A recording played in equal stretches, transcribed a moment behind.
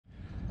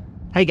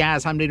Hey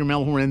guys, I'm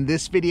Melhorn. In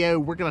this video,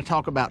 we're going to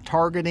talk about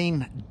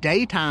targeting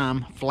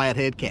daytime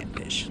flathead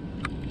catfish.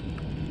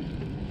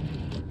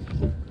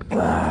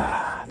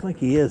 I think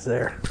he is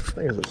there. I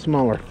think it's a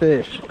smaller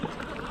fish.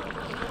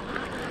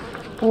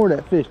 Or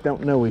that fish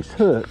don't know he's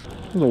hooked.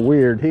 It was a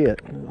weird hit.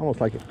 Almost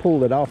like it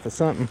pulled it off of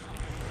something.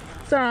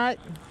 It's all right.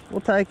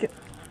 We'll take it.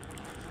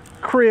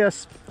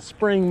 Crisp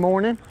spring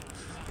morning.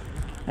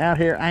 Out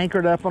here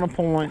anchored up on a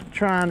point,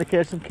 trying to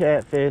catch some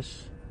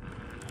catfish.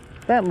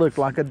 That looked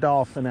like a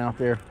dolphin out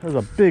there. There's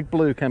a big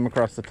blue came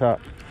across the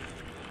top.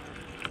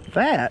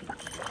 That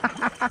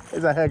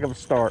is a heck of a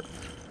start.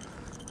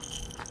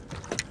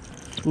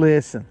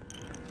 Listen,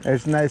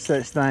 there's no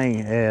such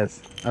thing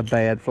as a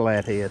bad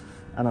flathead.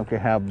 I don't care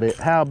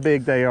how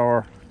big they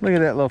are. Look at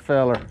that little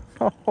feller.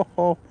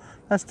 Oh,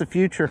 that's the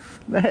future.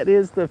 That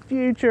is the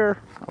future.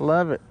 I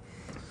love it.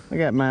 Look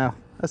at that mouth.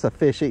 That's a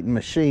fish eating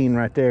machine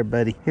right there,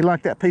 buddy. He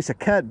liked that piece of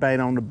cut bait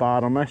on the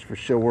bottom, that's for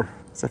sure.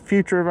 It's the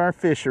future of our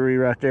fishery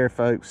right there,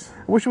 folks.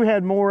 I wish we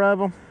had more of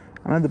them.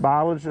 I know the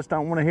bottlers just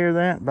don't want to hear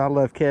that, but I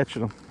love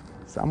catching them.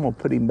 So I'm gonna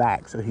put him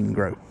back so he can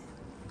grow.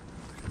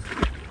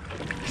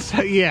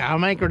 So yeah,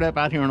 I'm anchored up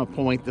out here on a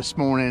point this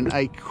morning.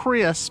 A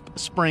crisp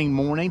spring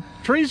morning.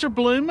 Trees are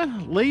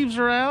blooming, leaves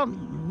are out,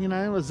 you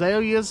know,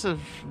 azaleas have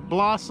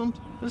blossomed.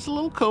 It's a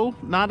little cool,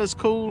 not as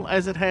cool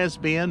as it has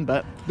been,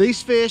 but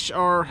these fish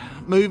are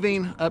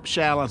moving up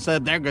shallow. So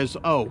there goes,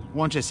 oh,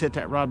 one just hit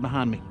that rod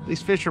behind me.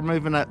 These fish are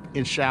moving up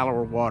in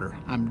shallower water.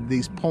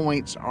 These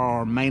points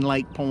are main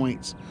lake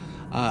points.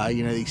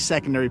 You know, these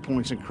secondary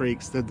points and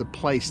creeks, they're the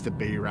place to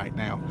be right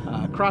now.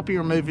 Crappie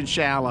are moving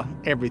shallow,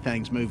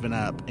 everything's moving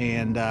up,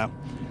 and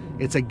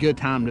it's a good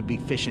time to be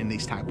fishing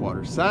these type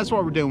waters. So that's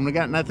what we're doing. We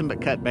got nothing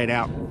but cut bait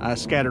out,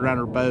 scattered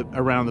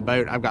around the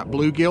boat. I've got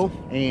bluegill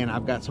and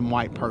I've got some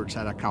white perch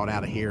that I caught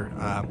out of here.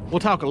 We'll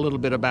talk a little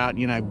bit about,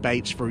 you know,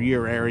 baits for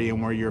your area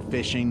and where you're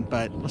fishing,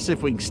 but let's see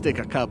if we can stick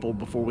a couple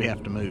before we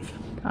have to move.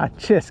 I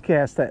just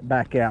cast that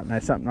back out and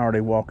there's something already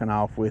walking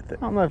off with it.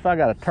 I don't know if I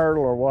got a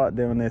turtle or what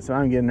doing this, so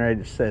I'm getting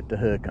ready to set the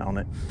hook on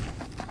it.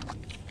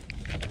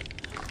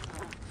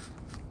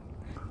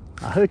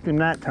 I hooked him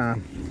that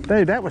time.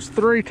 Dude, that was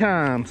 3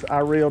 times I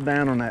reeled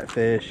down on that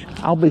fish.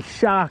 I'll be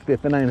shocked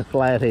if it ain't a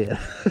flathead.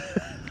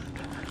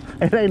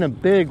 It ain't a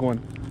big one,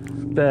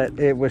 but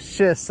it was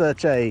just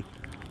such a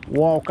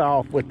walk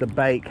off with the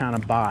bait kind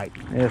of bite.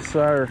 Yes,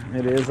 sir,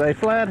 it is a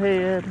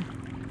flathead.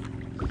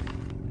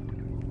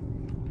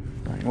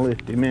 I can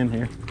lift him in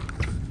here.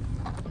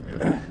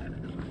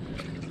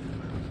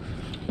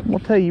 I'll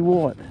tell you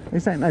what,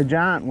 these ain't no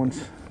giant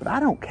ones. But I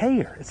don't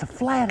care. It's a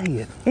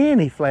flathead.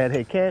 Any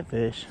flathead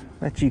catfish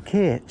that you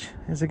catch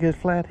is a good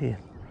flathead.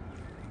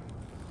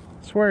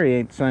 I swear he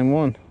ain't the same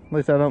one. At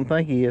least I don't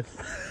think he is.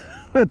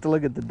 I have to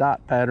look at the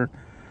dot pattern.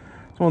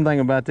 That's one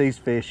thing about these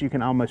fish. You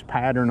can almost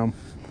pattern them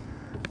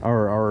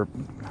or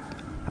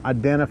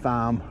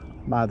identify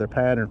them by their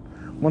pattern.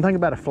 One thing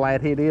about a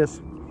flathead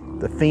is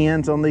the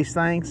fins on these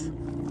things,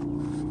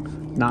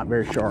 not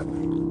very sharp.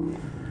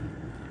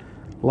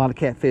 A lot of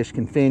catfish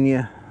can fin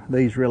you.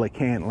 These really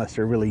can't unless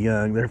they're really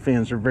young. Their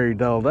fins are very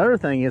dull. The other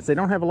thing is they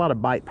don't have a lot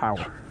of bite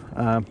power.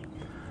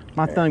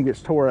 My thumb gets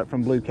tore up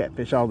from blue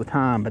catfish all the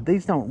time, but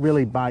these don't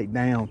really bite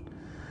down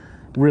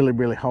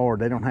really hard.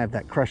 They don't have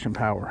that crushing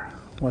power.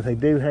 What they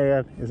do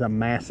have is a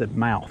massive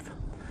mouth.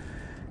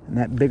 And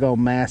that big old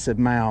massive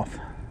mouth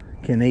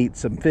can eat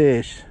some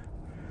fish.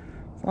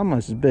 It's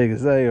almost as big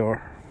as they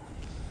are.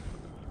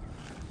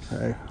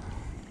 So,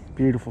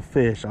 beautiful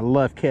fish. I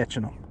love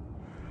catching them.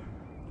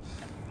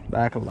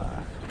 Back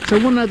alive. So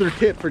one other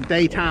tip for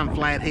daytime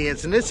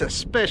flatheads, and this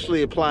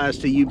especially applies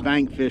to you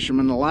bank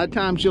fishermen. A lot of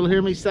times you'll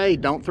hear me say,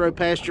 don't throw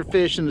past your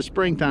fish in the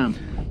springtime.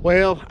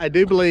 Well, I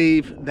do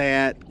believe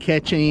that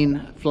catching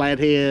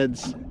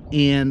flatheads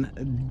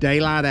in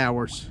daylight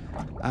hours,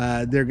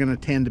 they're gonna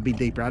tend to be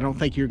deeper. I don't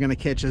think you're gonna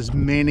catch as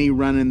many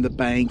running the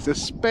banks,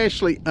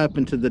 especially up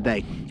into the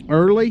day.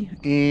 Early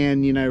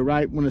and, you know,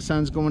 right when the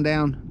sun's going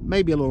down,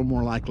 maybe a little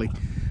more likely.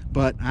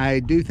 But I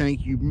do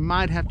think you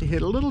might have to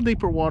hit a little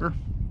deeper water.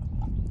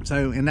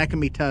 So, and that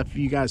can be tough for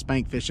you guys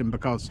bank fishing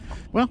because,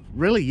 well,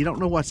 really, you don't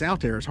know what's out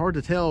there. It's hard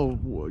to tell,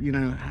 you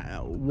know,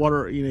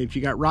 if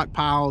you got rock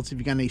piles, if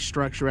you got any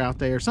structure out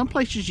there. Some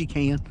places you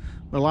can,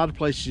 but a lot of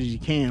places you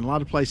can't. A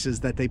lot of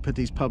places that they put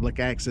these public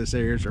access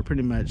areas are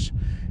pretty much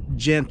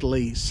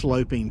gently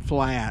sloping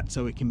flat,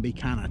 so it can be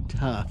kind of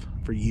tough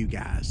for you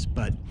guys.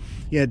 But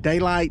yeah,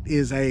 daylight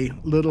is a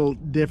little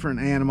different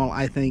animal.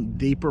 I think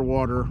deeper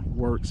water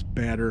works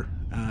better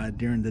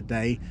during the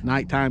day.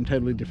 Nighttime,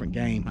 totally different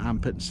game. I'm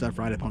putting stuff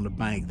right up on the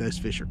bank. Those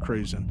fish are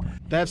cruising.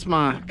 That's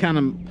my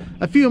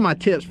a few of my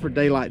tips for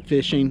daylight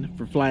fishing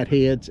for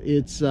flatheads.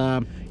 It's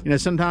you know,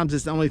 sometimes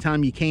it's the only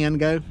time you can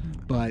go,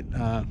 but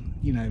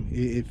you know,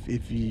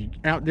 if you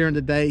out during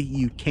the day,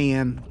 you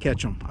can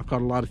catch them. I've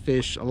caught a lot of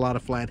fish, a lot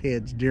of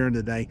flatheads during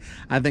the day.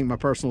 I think my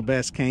personal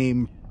best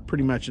came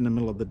pretty much in the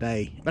middle of the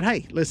day. But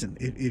hey, listen,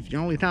 if your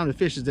only time to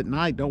fish is at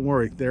night, don't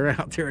worry. They're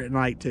out there at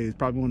night too. It's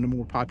probably one of the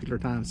more popular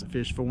times to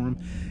fish for them.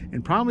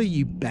 And probably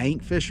you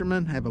bank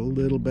fishermen have a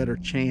little better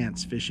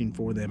chance fishing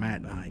for them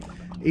at night.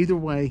 Either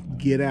way,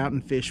 get out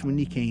and fish when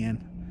you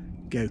can.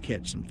 Go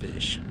catch some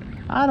fish.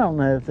 I don't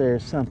know if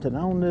there's something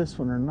on this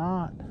one or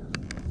not.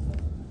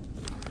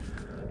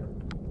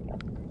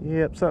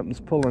 Yep, something's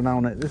pulling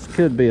on it. This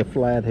could be a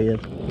flathead.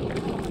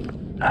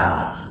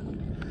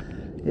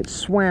 It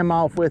swam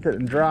off with it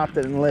and dropped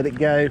it and let it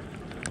go.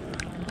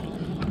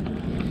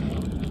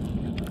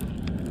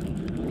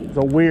 It's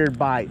a weird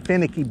bite,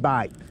 finicky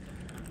bite.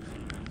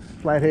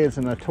 Flatheads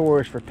are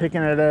notorious for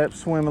picking it up,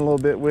 swim a little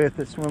bit with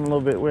it, swim a little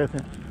bit with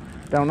it.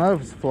 Don't know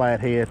if it's a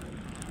flathead,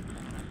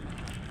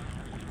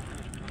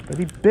 but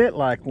he bit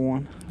like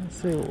one.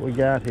 Let's see what we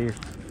got here.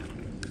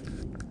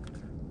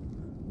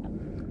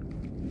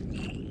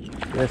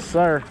 Yes,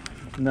 sir.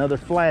 Another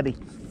flatty.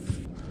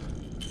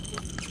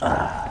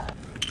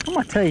 I'm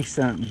gonna tell you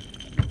something.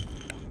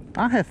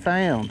 I have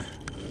found,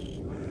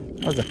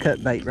 there's a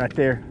cut bait right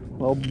there,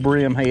 little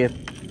brim head.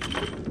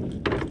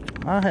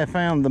 I have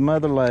found the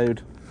mother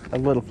lode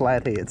of little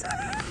flatheads.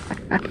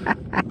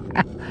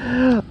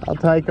 I'll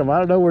take them. I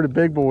don't know where the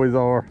big boys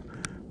are,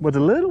 but the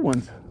little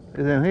ones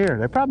is in here.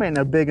 There probably ain't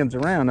no big ones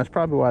around. That's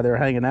probably why they're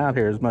hanging out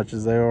here as much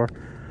as they are.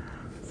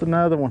 It's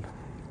another one.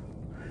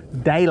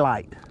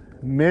 Daylight,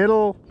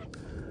 middle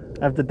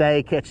of the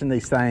day catching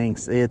these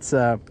things. It's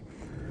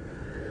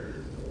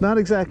not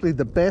exactly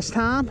the best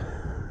time.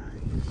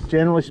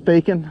 Generally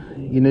speaking,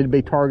 you need to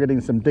be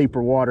targeting some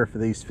deeper water for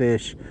these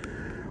fish.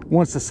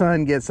 Once the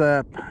sun gets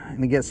up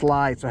and it gets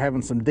light, so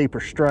having some deeper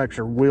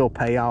structure will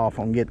pay off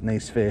on getting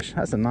these fish.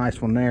 That's a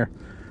nice one there.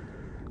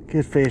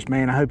 Good fish,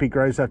 man. I hope he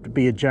grows up to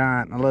be a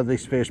giant. I love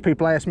these fish.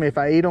 People ask me if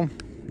I eat them.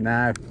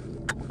 No,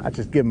 I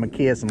just give them a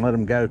kiss and let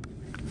them go.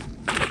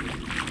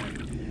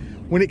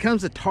 When it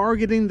comes to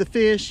targeting the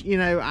fish, you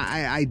know,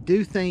 I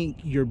do think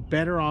you're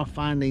better off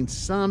finding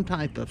some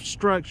type of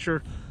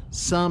structure,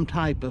 some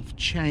type of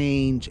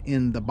change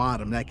in the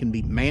bottom. That can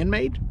be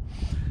man-made,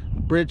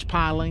 bridge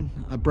piling,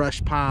 a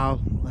brush pile,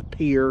 a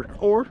pier,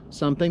 or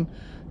something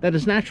that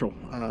is natural.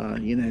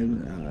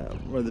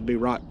 Whether it be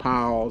rock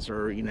piles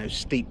or, you know,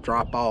 steep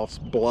drop-offs,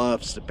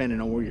 bluffs, depending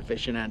on where you're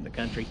fishing at in the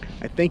country.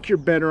 I think you're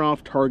better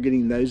off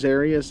targeting those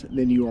areas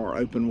than you are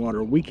open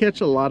water. We catch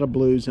a lot of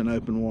blues in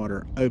open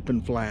water,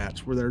 open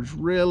flats, where there's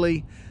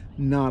really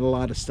not a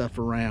lot of stuff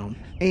around.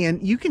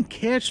 And you can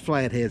catch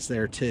flatheads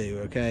there too,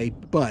 okay?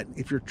 But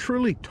if you're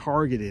truly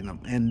targeting them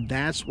and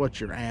that's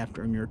what you're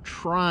after and you're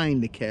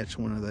trying to catch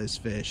one of those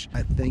fish,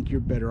 I think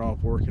you're better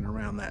off working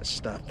around that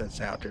stuff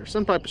that's out there.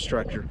 Some type of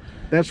structure.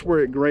 That's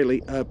where it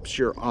greatly ups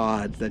your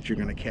odds that you're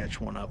going to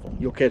catch one of them.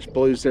 You'll catch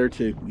blues there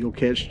too. You'll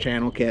catch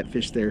channel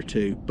catfish there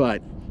too.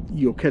 But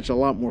you'll catch a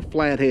lot more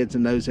flatheads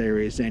in those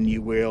areas than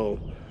you will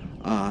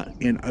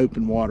in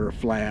open water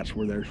flats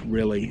where there's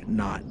really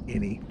not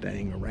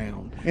anything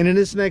around. And in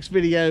this next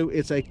video,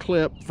 it's a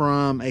clip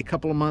from a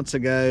couple of months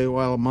ago,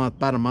 well,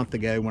 about a month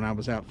ago when I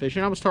was out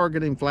fishing. I was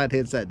targeting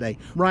flatheads that day,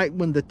 right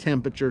when the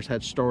temperatures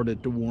had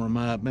started to warm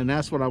up, and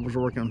that's what I was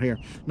working on here.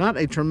 Not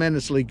a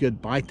tremendously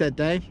good bite that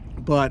day,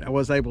 but I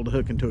was able to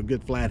hook into a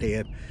good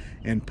flathead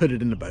and put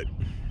it in the boat.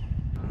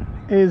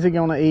 Is he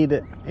gonna eat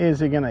it? Is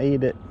he gonna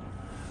eat it?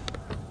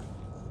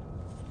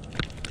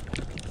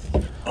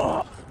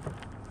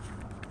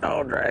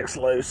 Oh, drag's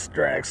loose,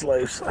 drag's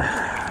loose.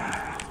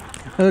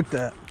 Hooked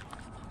up.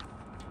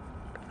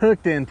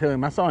 Hooked into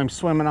him. I saw him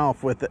swimming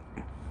off with it.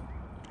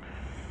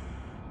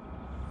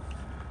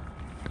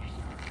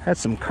 Had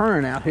some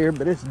current out here,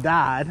 but it's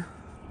died.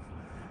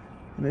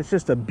 And it's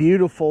just a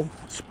beautiful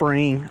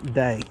spring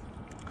day.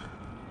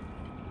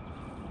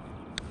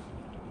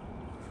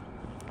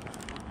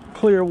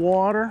 Clear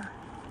water.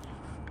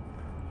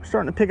 We're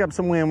starting to pick up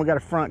some wind. We got a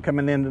front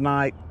coming in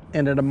tonight,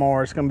 into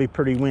tomorrow. It's gonna be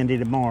pretty windy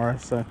tomorrow,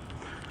 so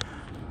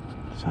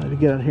to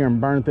get out here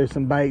and burn through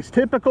some baits.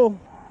 Typical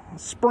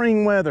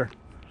spring weather.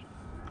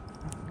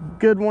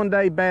 Good one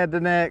day, bad the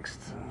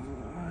next.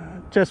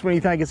 Just when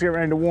you think it's getting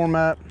ready to warm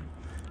up,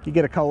 you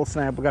get a cold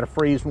snap. We got a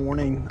freeze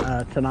warning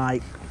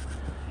tonight.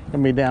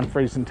 Gonna be down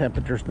freezing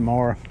temperatures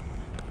tomorrow.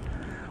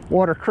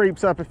 Water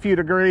creeps up a few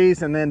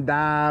degrees and then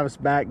dives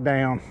back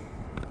down.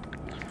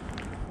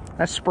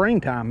 That's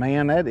springtime,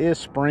 man. That is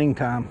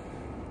springtime.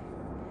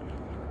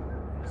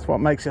 That's what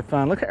makes it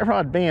fun. Look at that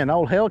rod bend.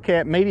 Old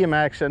Hellcat medium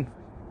action.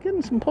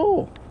 Getting some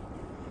pull.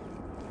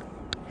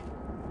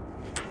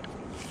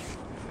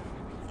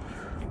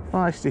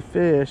 Feisty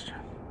fish.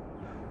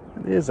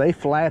 It is a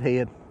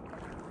flathead.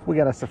 We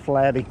got us a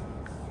flatty.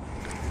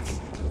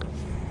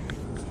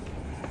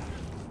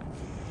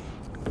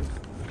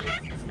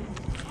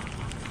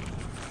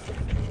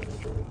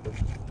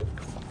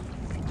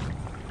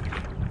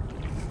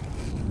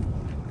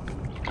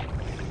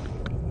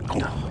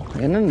 Oh,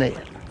 in the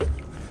net.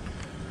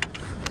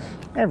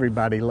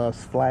 Everybody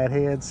loves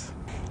flatheads.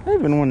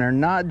 Even when they're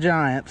not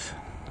giants,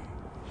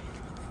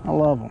 I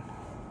love them.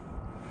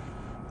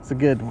 It's a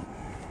good one.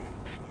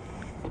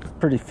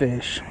 Pretty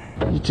fish.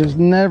 You just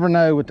never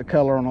know with the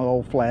color on an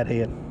old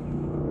flathead.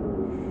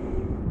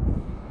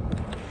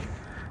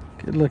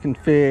 Good looking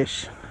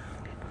fish.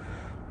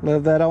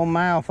 Love that old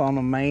mouth on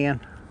them,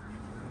 man.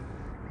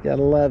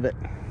 Gotta love it.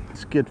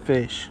 It's a good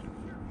fish.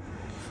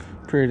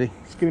 Pretty.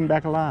 Let's get him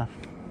back alive.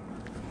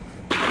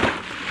 All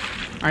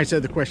right, so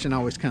the question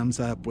always comes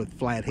up with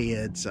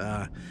flatheads,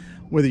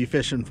 whether you're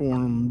fishing for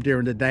them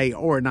during the day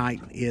or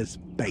night, is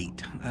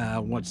bait.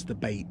 What's the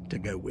bait to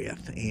go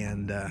with?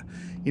 And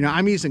you know,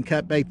 I'm using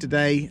cut bait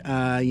today.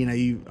 You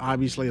know,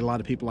 obviously a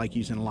lot of people like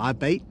using live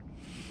bait.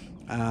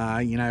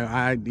 You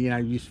know,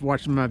 you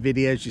watch my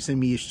videos, you see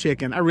me use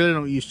chicken. I really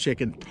don't use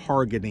chicken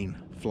targeting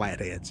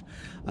flatheads.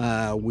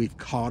 We've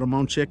caught them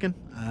on chicken.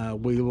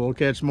 We will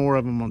catch more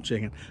of them on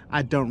chicken.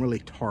 I don't really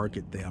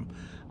target them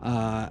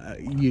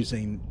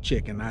using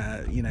chicken.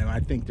 You know, I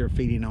think they're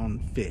feeding on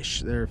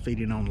fish. They're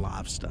feeding on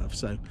live stuff.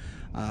 So,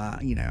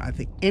 you know, I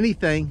think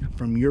anything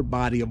from your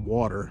body of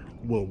water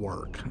will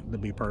work, to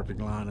be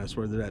perfectly honest,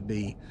 whether that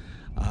be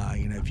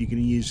you know, if you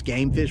can use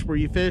game fish where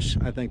you fish,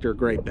 I think they're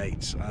great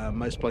baits.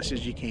 Most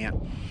places you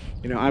can't.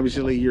 You know,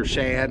 obviously your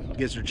shad,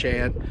 gizzard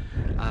shad,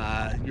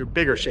 your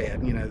bigger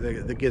shad, you know,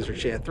 the gizzard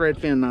shad.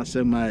 Threadfin, not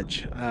so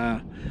much.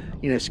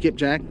 You know,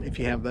 skipjack, if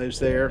you have those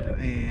there.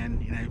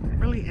 And, you know,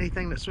 really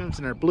anything that swims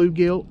in there.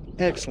 Bluegill,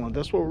 excellent.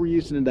 That's what we're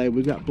using today.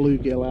 We've got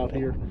bluegill out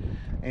here.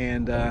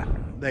 And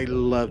they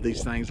love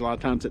these things. A lot of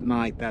times at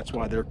night, that's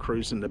why they're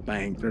cruising the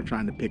bank. They're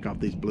trying to pick off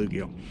these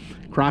bluegill.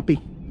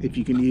 Crappie, if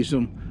you can use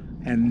them.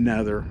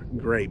 Another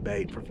great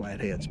bait for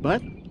flatheads.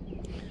 But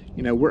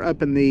you know, we're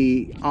upping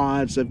the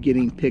odds of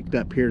getting picked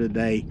up here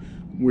today.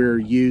 We're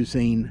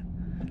using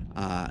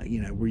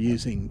you know, we're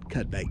using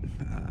cut bait.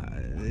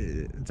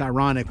 It's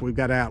ironic, we've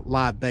got out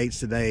live baits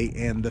today,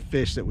 and the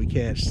fish that we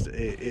catch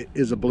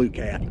is a blue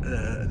cat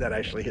that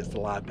actually hits the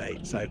live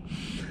bait. So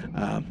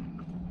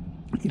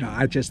you know,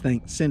 I just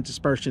think scent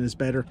dispersion is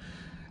better.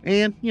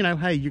 And, you know,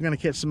 hey, you're going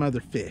to catch some other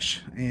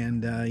fish.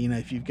 And, you know,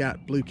 if you've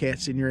got blue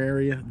cats in your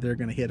area, they're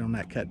going to hit on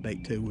that cut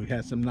bait too. We've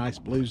had some nice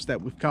blues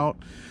that we've caught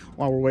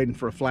while we're waiting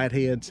for a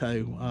flathead. So,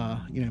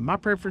 you know, my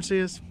preference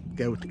is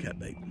go with the cut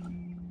bait.